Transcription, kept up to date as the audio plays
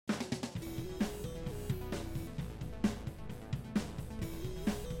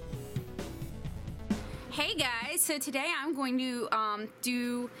Hey guys, so today I'm going to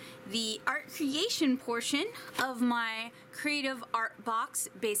do the art creation portion of my creative art box,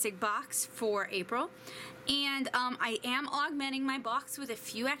 basic box for April. And I am augmenting my box with a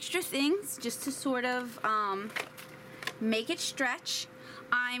few extra things just to sort of make it stretch.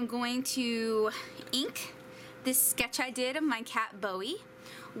 I'm going to ink this sketch I did of my cat Bowie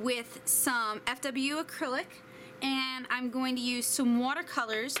with some FW acrylic, and I'm going to use some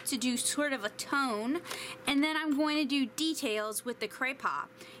watercolors to do sort of a tone, and then I'm going to do details with the Cray Pas.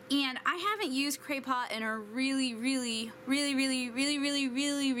 And I haven't used Cray Pas in a really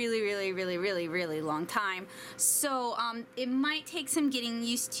long time, so it might take some getting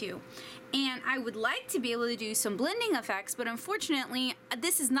used to. And I would like to be able to do some blending effects, but unfortunately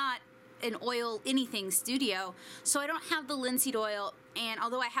this is not an oil anything studio, so I don't have the linseed oil, and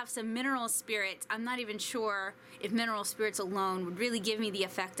although I have some mineral spirits, I'm not even sure if mineral spirits alone would really give me the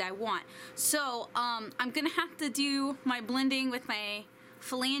effect I want. So I'm gonna have to do my blending with my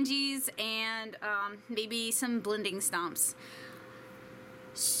phalanges and maybe some blending stomps.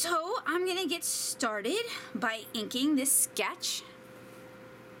 So I'm gonna get started by inking this sketch.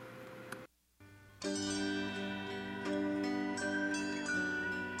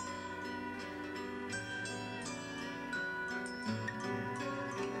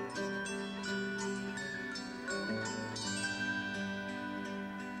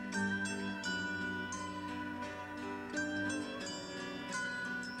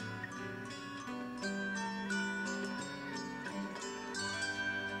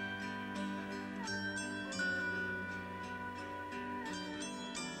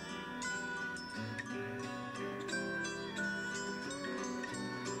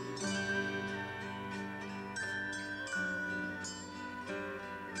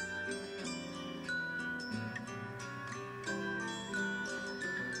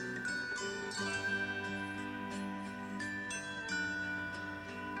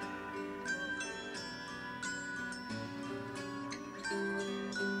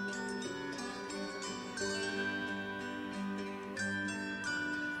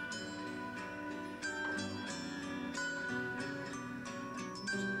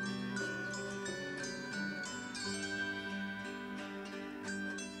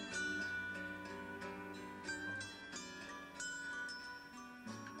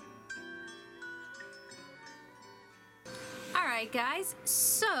 Alright guys,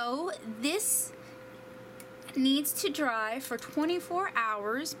 so this needs to dry for 24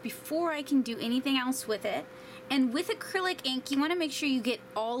 hours before I can do anything else with it. And with acrylic ink, you want to make sure you get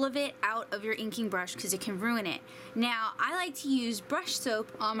all of it out of your inking brush because it can ruin it. Now, I like to use brush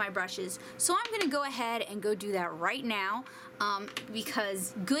soap on my brushes, so I'm going to go ahead and go do that right now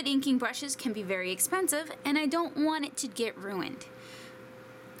because good inking brushes can be very expensive and I don't want it to get ruined.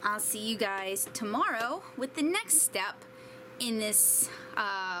 I'll see you guys tomorrow with the next step in this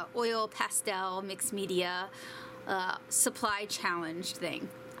oil pastel mixed media supply challenge thing.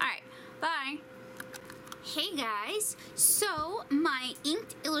 Alright, bye. Hey guys, so my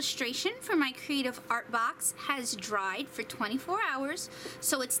inked illustration for my creative art box has dried for 24 hours,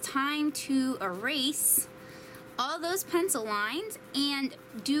 so it's time to erase all those pencil lines and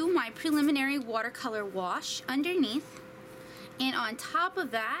do my preliminary watercolor wash underneath. And on top of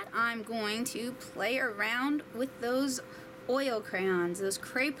that, I'm going to play around with those oil crayons, those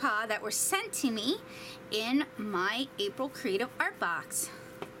Cray Pas that were sent to me in my April Creative Art Box.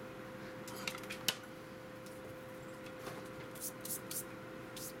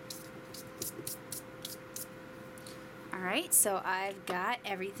 Alright, so I've got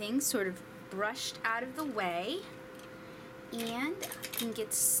everything sort of brushed out of the way and I can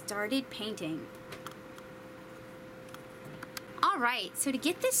get started painting. Alright, so to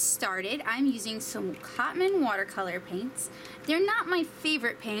get this started, I'm using some Cotman Watercolor paints. They're not my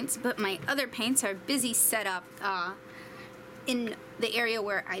favorite paints, but my other paints are busy set up in the area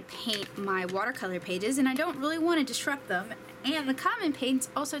where I paint my watercolor pages, and I don't really want to disrupt them. And the Cotman paints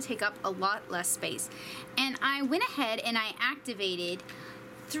also take up a lot less space. And I went ahead and I activated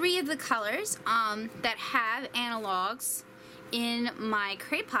 3 of the colors that have analogs in my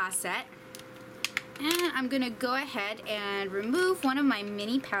Cray Pas set. And I'm going to go ahead and remove one of my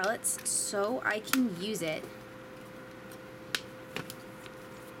mini palettes so I can use it.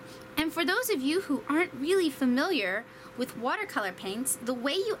 And for those of you who aren't really familiar with watercolor paints, the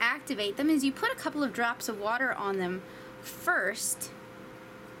way you activate them is you put a couple of drops of water on them first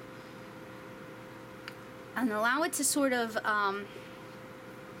and allow it to sort of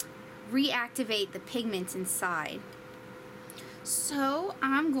reactivate the pigments inside. So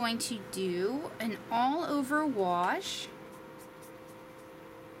I'm going to do an all over wash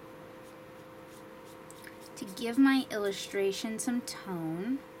to give my illustration some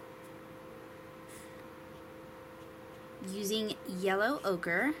tone using yellow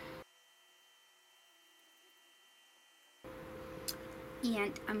ochre.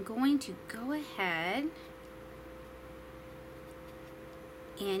 And I'm going to go ahead,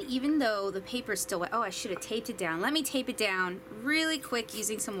 and even though the paper is still wet, oh, I should have taped it down. Let me tape it down really quick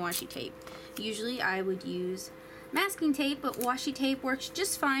using some washi tape. Usually I would use masking tape, but washi tape works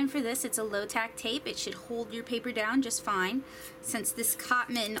just fine for this. It's a low-tack tape. It should hold your paper down just fine, since this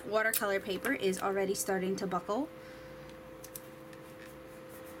Cotman watercolor paper is already starting to buckle.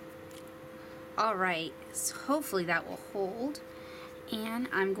 Alright, so hopefully that will hold. And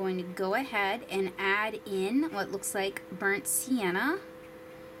I'm going to go ahead and add in what looks like burnt sienna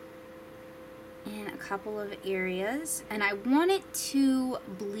in a couple of areas. And I want it to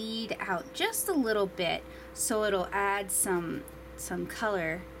bleed out just a little bit so it'll add some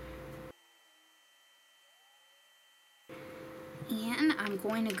color. And I'm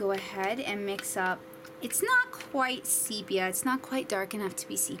going to go ahead and mix up, it's not quite sepia, it's not quite dark enough to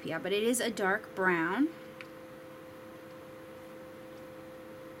be sepia, but it is a dark brown.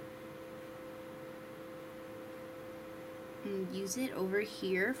 And use it over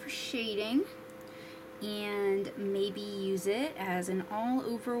here for shading, and maybe use it as an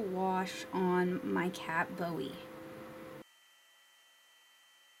all-over wash on my cat Bowie.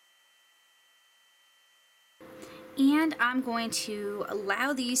 And I'm going to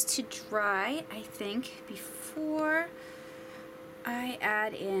allow these to dry, I think, before I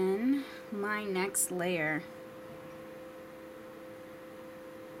add in my next layer.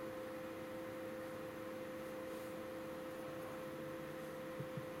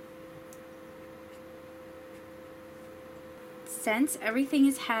 Since everything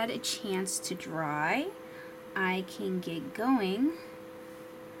has had a chance to dry, I can get going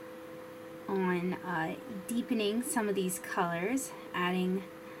on deepening some of these colors, adding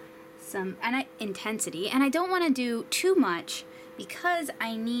some intensity. And I don't want to do too much because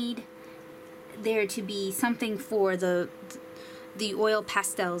I need there to be something for the oil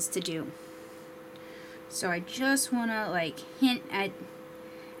pastels to do. So I just want to like hint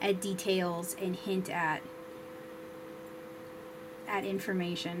at details and hint at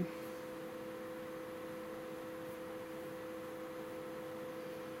information.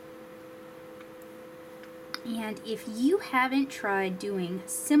 And if you haven't tried doing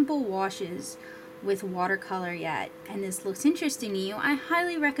simple washes with watercolor yet, and this looks interesting to you, I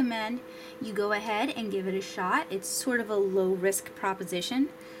highly recommend you go ahead and give it a shot. It's sort of a low risk proposition.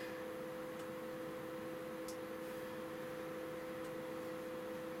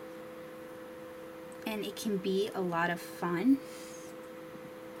 And it can be a lot of fun.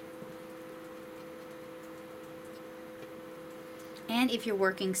 And if you're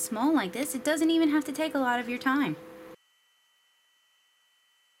working small like this, it doesn't even have to take a lot of your time.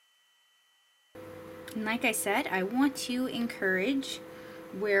 And like I said, I want to encourage,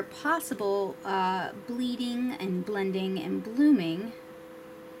 where possible, bleeding and blending and blooming.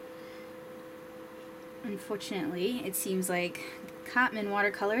 Unfortunately, it seems like Cotman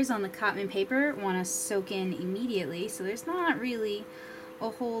watercolors on the Cotman paper want to soak in immediately, so there's not really a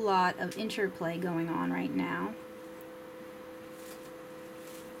whole lot of interplay going on right now.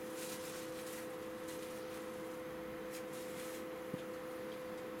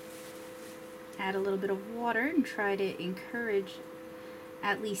 Add a little bit of water and try to encourage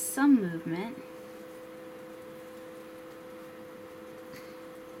at least some movement.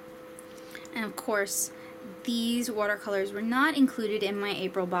 And of course, these watercolors were not included in my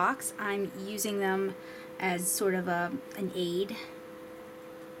April box. I'm using them as sort of an aid.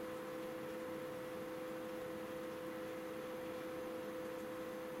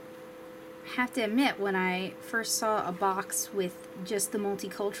 I have to admit, when I first saw a box with just the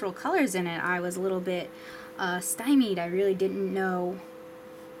multicultural colors in it, I was a little bit stymied. I really didn't know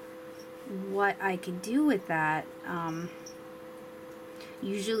what I could do with that.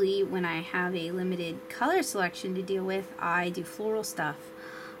 Usually when I have a limited color selection to deal with, I do floral stuff.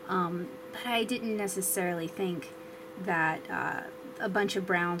 But I didn't necessarily think that a bunch of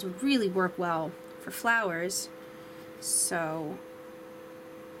browns would really work well for flowers. So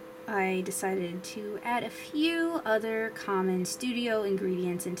I decided to add a few other common studio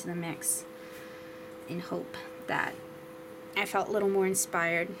ingredients into the mix in hope that I felt a little more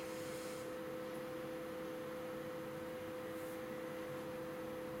inspired.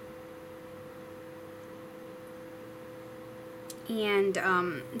 And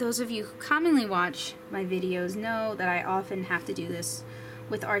those of you who commonly watch my videos know that I often have to do this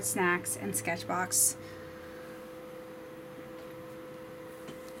with Art Snacks and Sketchbox.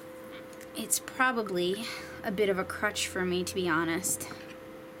 it's probably a bit of a crutch for me, to be honest.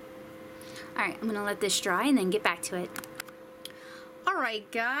 Alright, I'm gonna let this dry and then get back to it.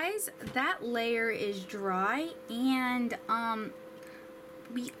 Alright guys, that layer is dry, and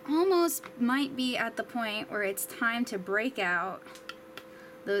we almost might be at the point where it's time to break out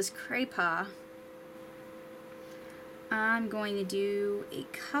those Cray Pas. I'm going to do a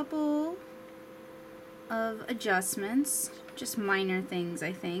couple of adjustments, just minor things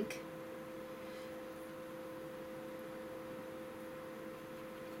I think.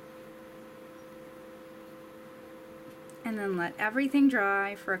 And then let everything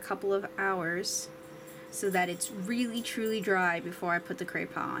dry for a couple of hours so that it's really truly dry before I put the Cray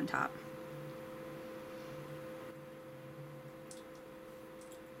Pas on top.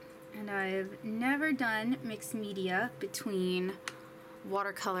 And I've never done mixed media between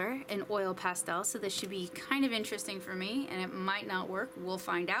watercolor and oil pastel, so this should be kind of interesting for me, and it might not work. We'll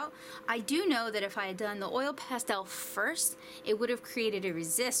find out. I do know that if I had done the oil pastel first, it would have created a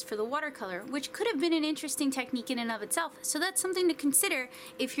resist for the watercolor, which could have been an interesting technique in and of itself. So that's something to consider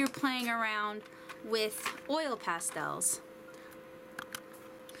if you're playing around with oil pastels.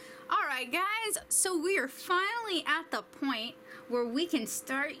 Alright guys, so we are finally at the point where we can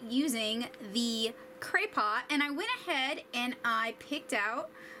start using the Cray Pas, and I went ahead and I picked out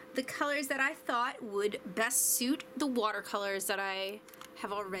the colors that I thought would best suit the watercolors that I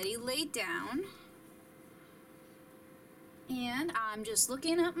have already laid down. And I'm just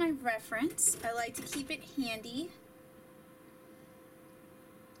looking up my reference. I like to keep it handy.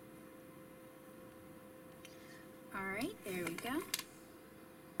 Alright, there we go.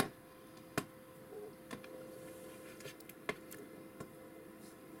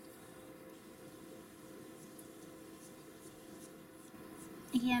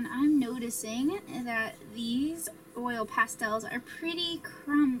 And I'm noticing that these oil pastels are pretty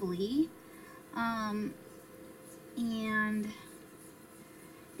crumbly, and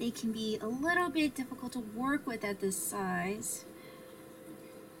they can be a little bit difficult to work with at this size.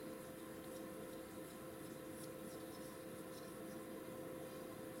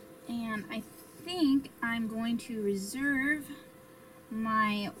 And I think I'm going to reserve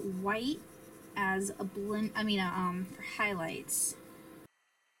my white as a blend, for highlights.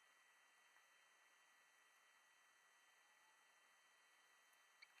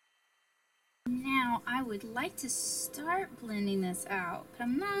 Now, I would like to start blending this out, but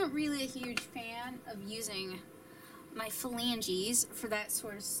I'm not really a huge fan of using my phalanges for that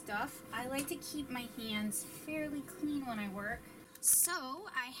sort of stuff. I like to keep my hands fairly clean when I work. So,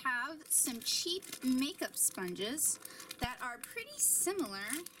 I have some cheap makeup sponges that are pretty similar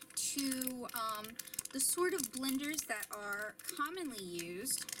to the sort of blenders that are commonly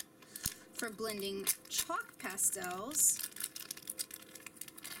used for blending chalk pastels.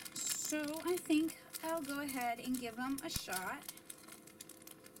 So I think I'll go ahead and give them a shot.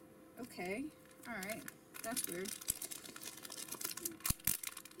 Okay, alright, that's weird.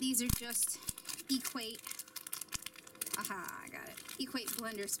 These are just Equate, I got it, Equate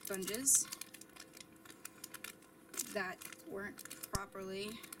blender sponges that weren't properly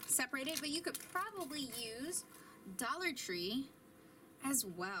separated, but you could probably use Dollar Tree as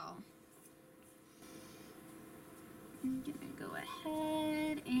well. I'm gonna go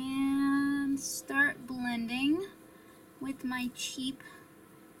ahead and start blending with my cheap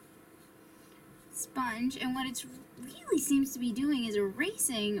sponge, and what it really seems to be doing is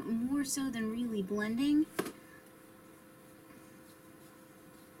erasing more so than really blending,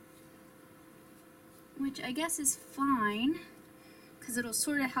 which I guess is fine because it'll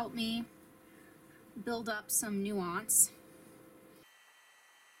sort of help me build up some nuance.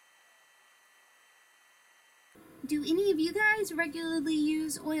 Do any of you guys regularly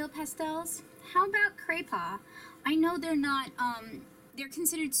use oil pastels? How about Cray Pas? I know they're not, they're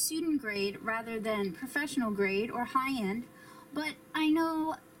considered student grade rather than professional grade or high-end, but I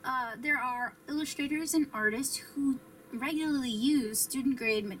know there are illustrators and artists who regularly use student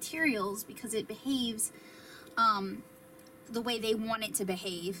grade materials because it behaves the way they want it to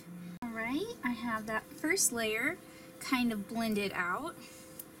behave. Alright, I have that first layer kind of blended out.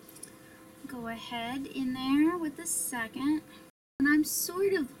 Go ahead in there with the second, and I'm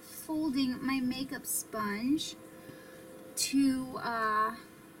sort of folding my makeup sponge to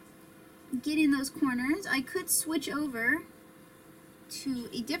get in those corners. I could switch over to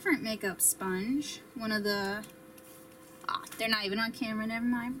a different makeup sponge, one of the, they're not even on camera, never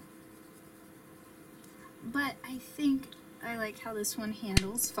mind, but I think I like how this one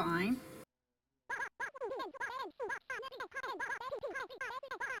handles fine.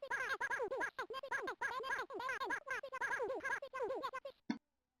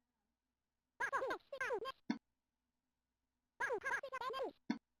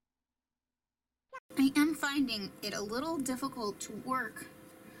 I am finding it a little difficult to work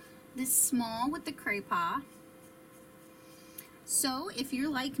this small with the Cray Pas. So if you're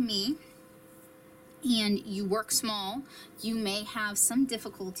like me and you work small, you may have some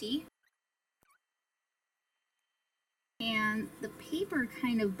difficulty. And the paper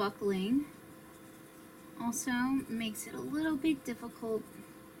kind of buckling also makes it a little bit difficult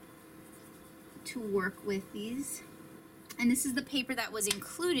to work with these. And this is the paper that was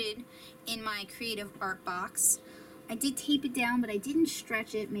included in my creative art box. I did tape it down, but I didn't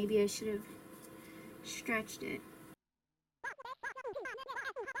stretch it. Maybe I should have stretched it.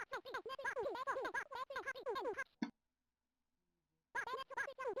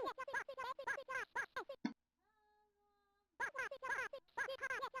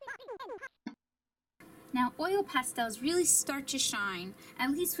 Now, oil pastels really start to shine,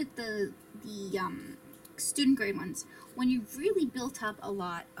 at least with the student grade ones, when you've really built up a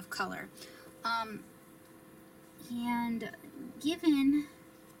lot of color. And given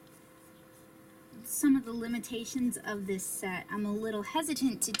some of the limitations of this set, I'm a little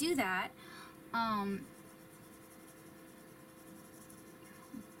hesitant to do that. But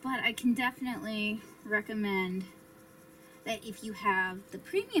I can definitely recommend that if you have the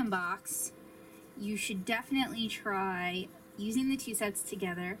premium box, you should definitely try using the two sets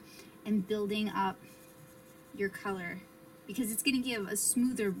together and building up your color, because it's going to give a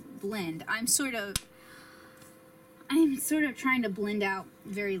smoother blend. I'm sort of trying to blend out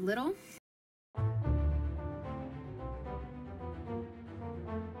very little.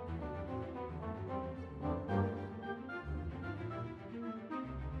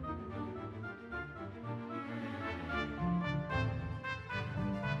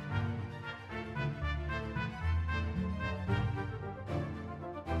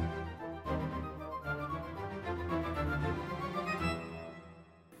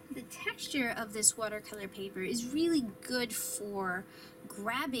 The texture of this watercolor paper is really good for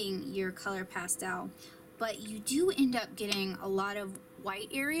grabbing your color pastel, but you do end up getting a lot of white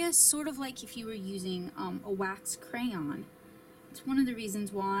areas, sort of like if you were using a wax crayon. It's one of the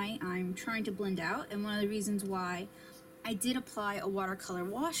reasons why I'm trying to blend out, and one of the reasons why I did apply a watercolor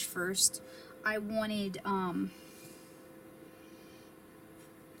wash first. I wanted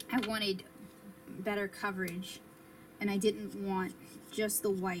better coverage, and I didn't want just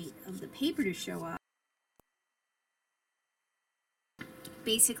the white of the paper to show up.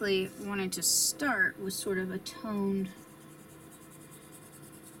 Basically, wanted to start with sort of a toned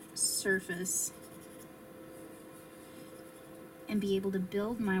surface and be able to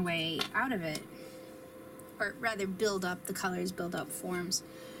build my way out of it, or rather build up the colors, build up forms.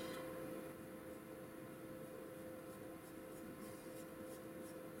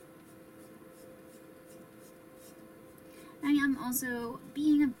 I am also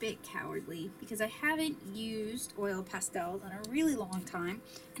being a bit cowardly because I haven't used oil pastels in a really long time,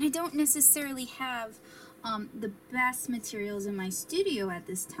 and I don't necessarily have the best materials in my studio at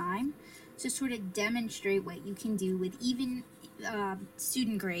this time to sort of demonstrate what you can do with even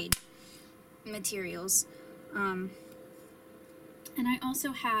student grade materials. And I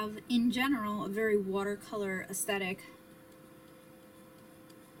also have, in general, a very watercolor aesthetic,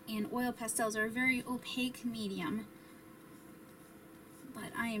 and oil pastels are a very opaque medium.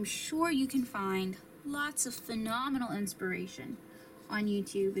 But I am sure you can find lots of phenomenal inspiration on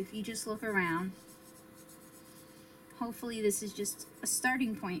YouTube if you just look around. Hopefully this is just a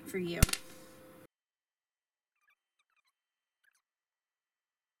starting point for you.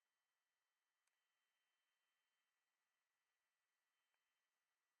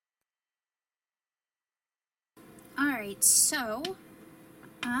 Alright, so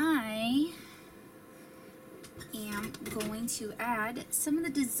I am going to add some of the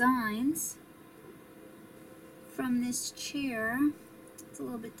designs from this chair. It's a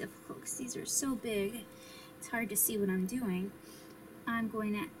little bit difficult because these are so big, it's hard to see what I'm doing. I'm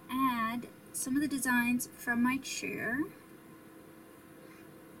going to add some of the designs from my chair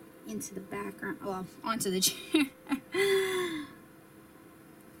into the background, well, onto the chair.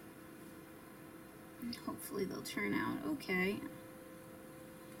 And hopefully they'll turn out okay.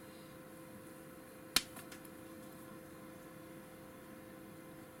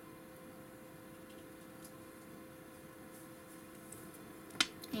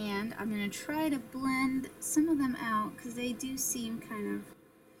 And I'm going to try to blend some of them out because they do seem kind of...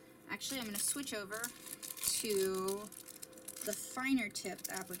 Actually, I'm going to switch over to the finer tipped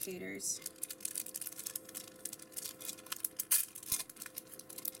applicators.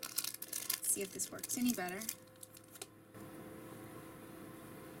 See if this works any better.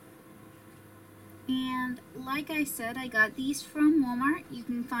 And like I said, I got these from Walmart. You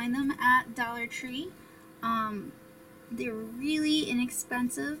can find them at Dollar Tree. They're really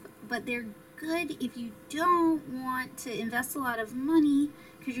inexpensive, but they're good if you don't want to invest a lot of money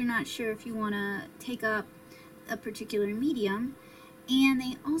because you're not sure if you want to take up a particular medium. And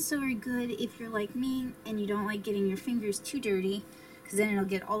they also are good if you're like me and you don't like getting your fingers too dirty, because then it'll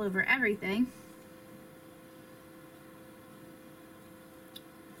get all over everything.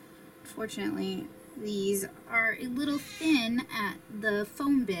 Fortunately, these are a little thin at the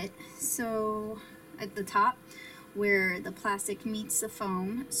foam bit, so at the top where the plastic meets the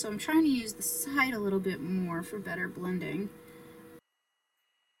foam, so I'm trying to use the side a little bit more for better blending.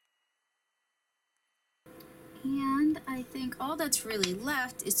 And I think all that's really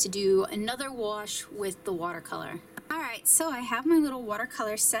left is to do another wash with the watercolor. Alright, so I have my little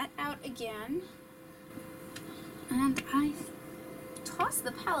watercolor set out again, and I tossed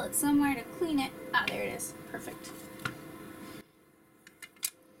the palette somewhere to clean it. Ah, there it is. Perfect.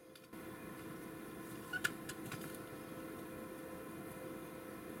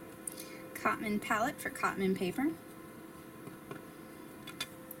 Cotman palette for Cotman paper.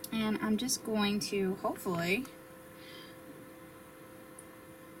 And I'm just going to hopefully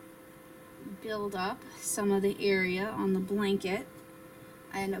build up some of the area on the blanket.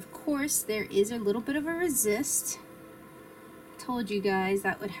 And of course there is a little bit of a resist. Told you guys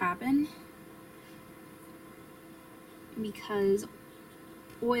that would happen because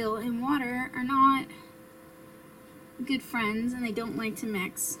oil and water are not good friends and they don't like to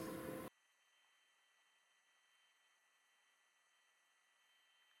mix.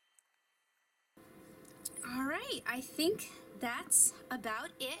 Alright, I think that's about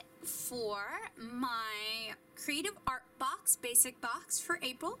it for my Creative Art Box, Basic Box for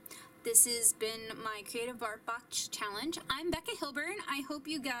April. This has been my Creative Art Box Challenge. I'm Becca Hilburn. I hope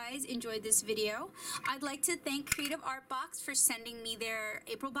you guys enjoyed this video. I'd like to thank Creative Art Box for sending me their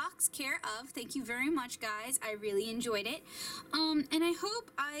April box, care of. Thank you very much, guys. I really enjoyed it. And I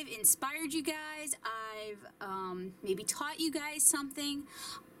hope I've inspired you guys. I've maybe taught you guys something.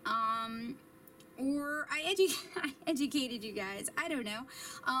 Or I educated you guys. I don't know.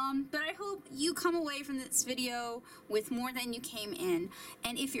 But I hope you come away from this video with more than you came in.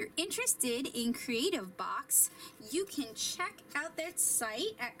 And if you're interested in Creative Box, you can check out their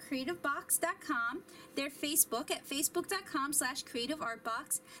site at creativebox.com, their Facebook at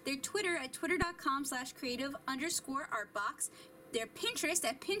facebook.com/creativeartbox, their Twitter at twitter.com/creative_artbox, their Pinterest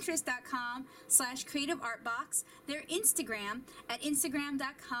at pinterest.com/creativeartbox, their Instagram at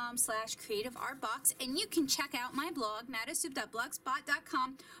instagram.com/creativeartbox, and you can check out my blog,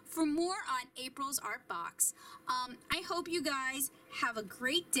 mattasoup.blogspot.com, for more on April's Art Box. I hope you guys have a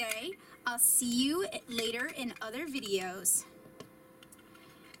great day. I'll see you later in other videos.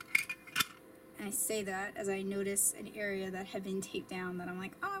 And I say that as I notice an area that had been taped down that I'm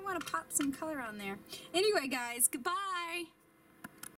like, oh, I want to pop some color on there. Anyway, guys, goodbye.